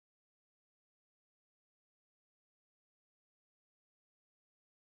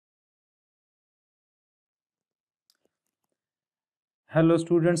Hello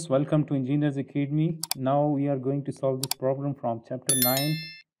students, welcome to Engineers Academy. Now we are going to solve this problem from chapter 9.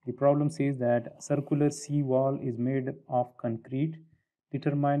 The problem says that a circular sea wall is made of concrete.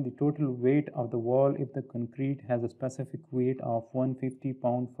 Determine the total weight of the wall if the concrete has a specific weight of 150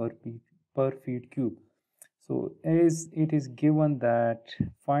 pound per feet cube. So as it is given that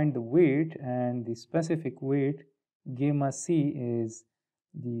find the weight, and the specific weight gamma c is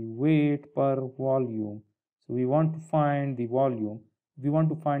the weight per volume. So we want to find the volume, we want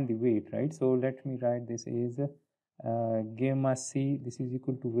to find the weight, right? So let me write this as gamma c, this is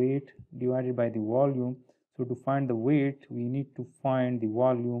equal to weight divided by the volume. So to find the weight, we need to find the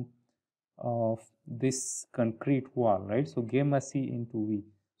volume of this concrete wall, right? So gamma c into v.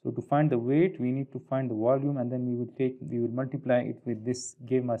 So to find the weight, we need to find the volume, and then we will multiply it with this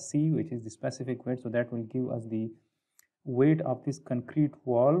gamma c, which is the specific weight. So that will give us the weight of this concrete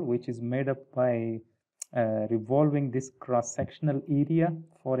wall, which is made up by revolving this cross-sectional area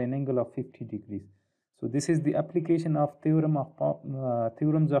for an angle of 50 degrees. So this is the application of theorems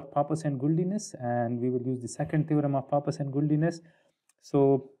of pappus and Guldinus, and we will use the second theorem of pappus and Guldinus.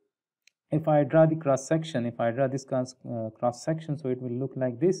 So if I draw the cross section, if I draw this cross section, so it will look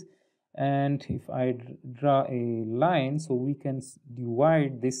like this. And if I draw a line, so we can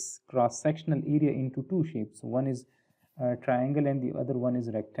divide this cross sectional area into two shapes. So one is triangle and the other one is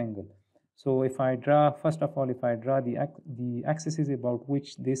rectangle. So if I draw, first of all, if I draw the axis about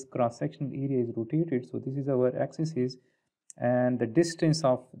which this cross sectional area is rotated, so this is our axis, and the distance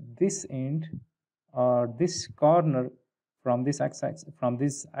of this end or this corner from this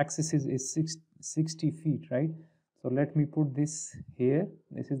axis is 60 feet, right? So let me put this here.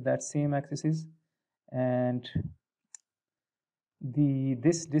 This is that same axis, and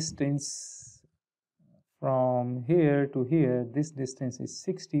this distance from here to here, this distance is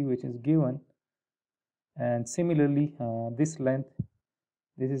 60, which is given. And similarly, this length,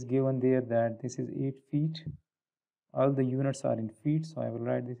 this is given there, that this is 8 feet. All the units are in feet, so I will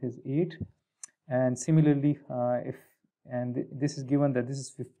write this is 8. And similarly, this is given that this is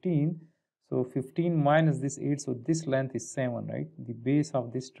 15. So 15 minus this 8, so this length is 7, right? The base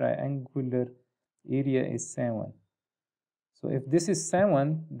of this triangular area is 7. So if this is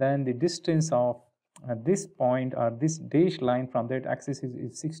 7, then the distance of this point or this dash line from that axis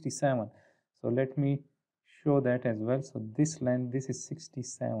is 67. So let me show that as well. So this length, this is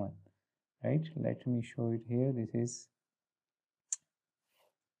 67, right? Let me show it here.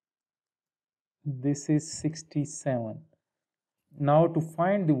 This is 67. Now to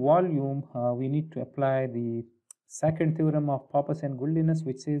find the volume, we need to apply the second theorem of pappus and Guldinus,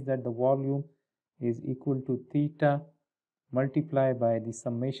 which says that the volume is equal to theta multiplied by the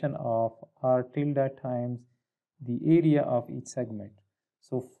summation of r tilde times the area of each segment.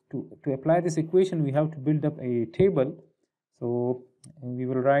 So to apply this equation, we have to build up a table. So we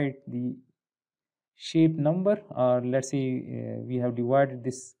will write the shape number, or let's say we have divided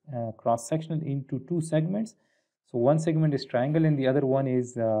this cross section into two segments. So one segment is triangle and the other one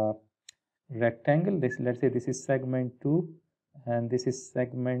is rectangle. Let's say this is segment 2 and this is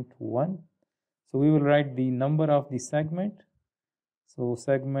segment 1. So we will write the number of the segment. So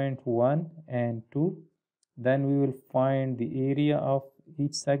segment 1 and 2. Then we will find the area of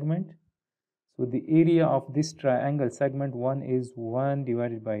each segment. So the area of this triangle segment 1 is 1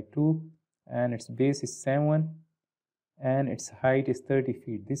 divided by 2, and its base is 7, and its height is 30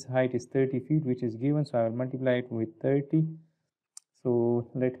 feet. This height is 30 feet, which is given, so I will multiply it with 30. So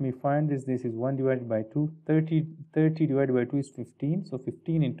let me find this. This is 1 divided by 2. 30 divided by 2 is 15. So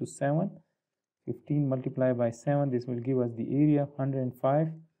 15 into 7. 15 multiplied by 7. This will give us the area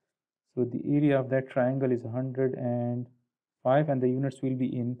 105. So the area of that triangle is 105, and the units will be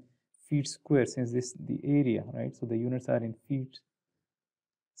in feet square, since this the area, right? So the units are in feet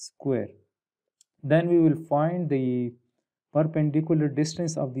square. Then we will find the perpendicular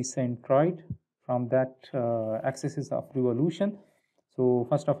distance of the centroid from that axis of revolution. So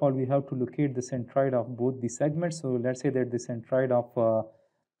first of all, we have to locate the centroid of both the segments. So let's say that the centroid of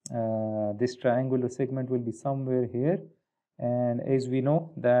this triangular segment will be somewhere here, and as we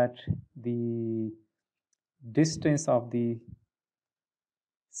know that the distance of the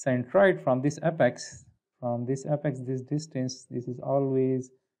centroid from this apex, this distance, this is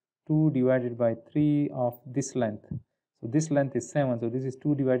always 2 divided by 3 of this length. So this length is 7, so this is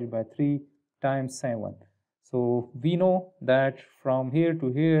 2 divided by 3 times 7. So we know that from here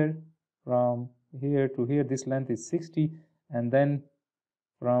to here, this length is 60, and then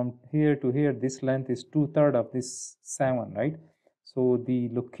from here to here, this length is 2/3 of this 7, right? So the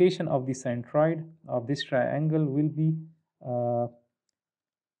location of the centroid of this triangle will be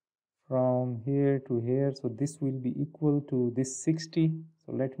from here to here. So this will be equal to this 60.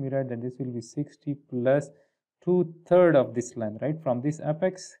 So let me write that this will be 60 plus 2/3 of this length, right? From this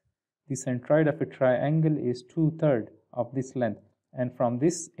apex, the centroid of a triangle is 2/3 of this length, and from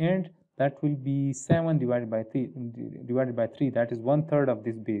this end, that will be 7 divided by 3, that is 1/3 of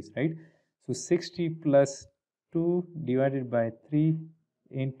this base, right? So 60 plus 2 divided by 3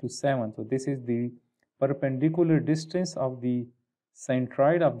 into 7. So this is the perpendicular distance of the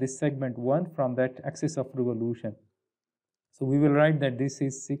centroid of this segment 1 from that axis of revolution. So we will write that this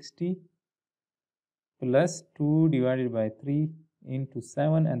is 60 plus 2 divided by 3 into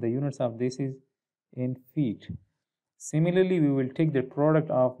 7, and the units of this is in feet. Similarly, we will take the product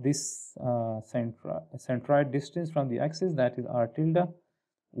of this centroid distance from the axis, that is r tilde,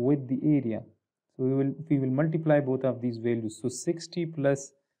 with the area. So we will multiply both of these values. So 60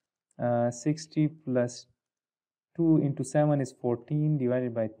 plus 2 into 7 is 14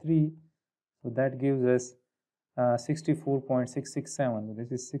 divided by 3. So that gives us 64.667. So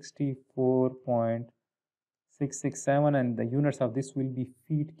this is 64.667, and the units of this will be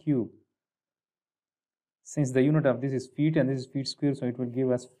feet cube. Since the unit of this is feet and this is feet square, so it will give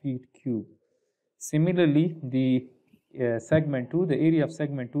us feet cube. Similarly, the segment 2, the area of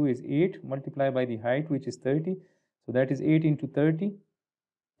segment 2 is 8 multiplied by the height, which is 30. So that is 8 into 30.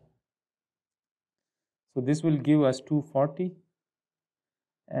 So this will give us 240.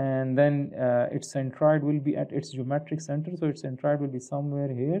 And then its centroid will be at its geometric center. So its centroid will be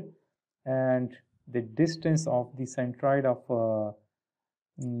somewhere here. And the distance of the centroid of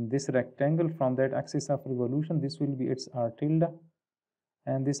this rectangle from that axis of revolution, this will be its r tilde,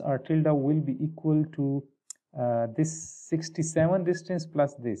 and this r tilde will be equal to this 67 distance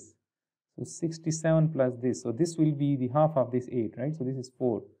plus this. So 67 plus this, so this will be the half of this 8, right? So this is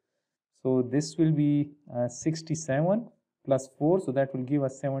 4. So this will be 67 plus 4, so that will give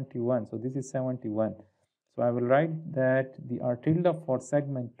us 71. So this is 71. So I will write that the r tilde for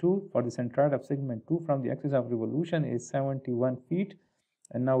segment 2, for the centroid of segment 2 from the axis of revolution, is 71 feet.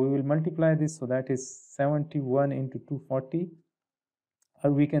 And now we will multiply this, so that is 71 into 240,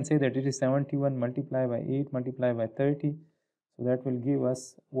 or we can say that it is 71 multiplied by 8 multiplied by 30. So that will give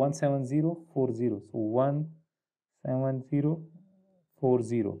us 17040. So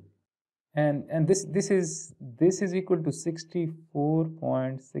 17040, and this is equal to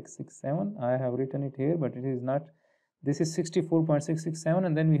 64.667. I have written it here, but it is not. This is 64.667,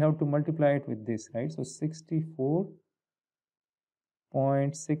 and then we have to multiply it with this, right? So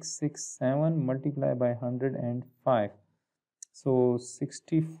 64.667 multiplied by 105. So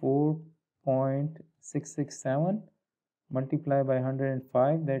 64.667 multiplied by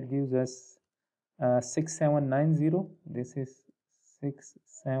 105, that gives us 6790. This is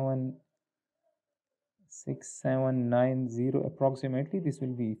 6790 approximately. This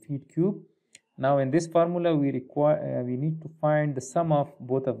will be feet cube. Now in this formula we require we need to find the sum of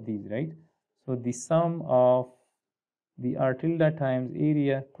both of these, right? So the sum of the r tilde times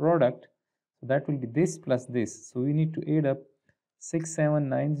area product, so that will be this plus this. So we need to add up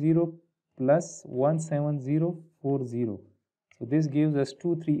 6790 plus 17040. So this gives us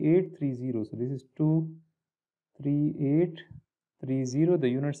 23830. So this is 23830. The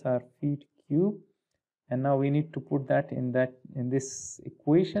units are feet cube, and now we need to put that in this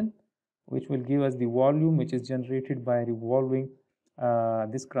equation, which will give us the volume which is generated by revolving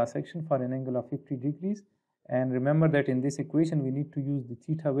this cross section for an angle of 50 degrees. And remember that in this equation we need to use the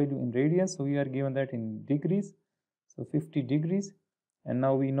theta value in radians, so we are given that in degrees, so 50 degrees. And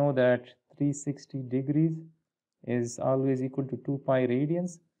now we know that 360 degrees is always equal to 2 pi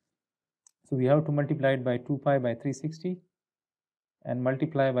radians, so we have to multiply it by 2 pi by 360 and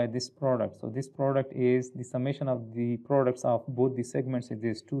multiply by this product. So this product is the summation of the products of both the segments. It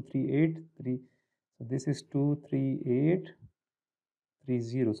is 2383. So this is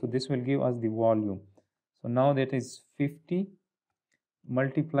 23830. So this will give us the volume. So now that is 50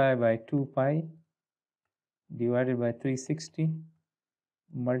 multiplied by 2 pi divided by 360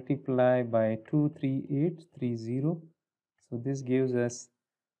 multiplied by 23830. So this gives us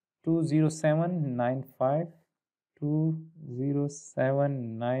 20795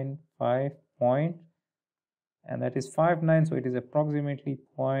 point, and that is 59. So it is approximately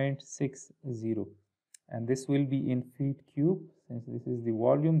 0.60, and this will be in feet cube. Since this is the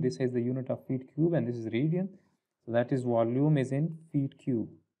volume, this is the unit of feet cube, and this is radian, so that is volume is in feet cube.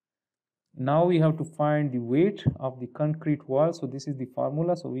 Now we have to find the weight of the concrete wall. So this is the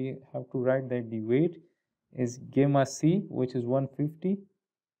formula. So we have to write that the weight is gamma c, which is 150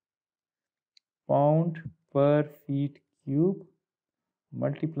 pound per feet cube,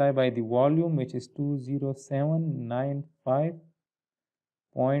 multiplied by the volume, which is 20795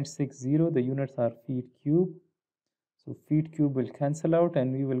 0.60. The units are feet cube. So feet cube will cancel out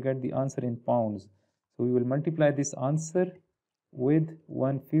and we will get the answer in pounds. So we will multiply this answer with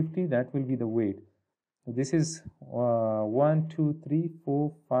 150. That will be the weight. So this is 1, 2, 3,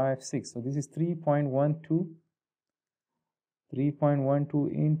 4, 5, 6. So this is 3.12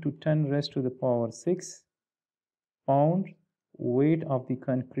 into 10 raised to the power 6 pound weight of the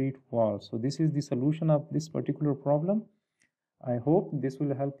concrete wall. So this is the solution of this particular problem. I hope this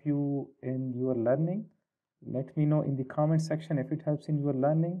will help you in your learning. Let me know in the comment section if it helps in your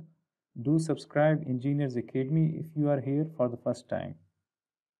learning. Do subscribe Engineers Academy if you are here for the first time.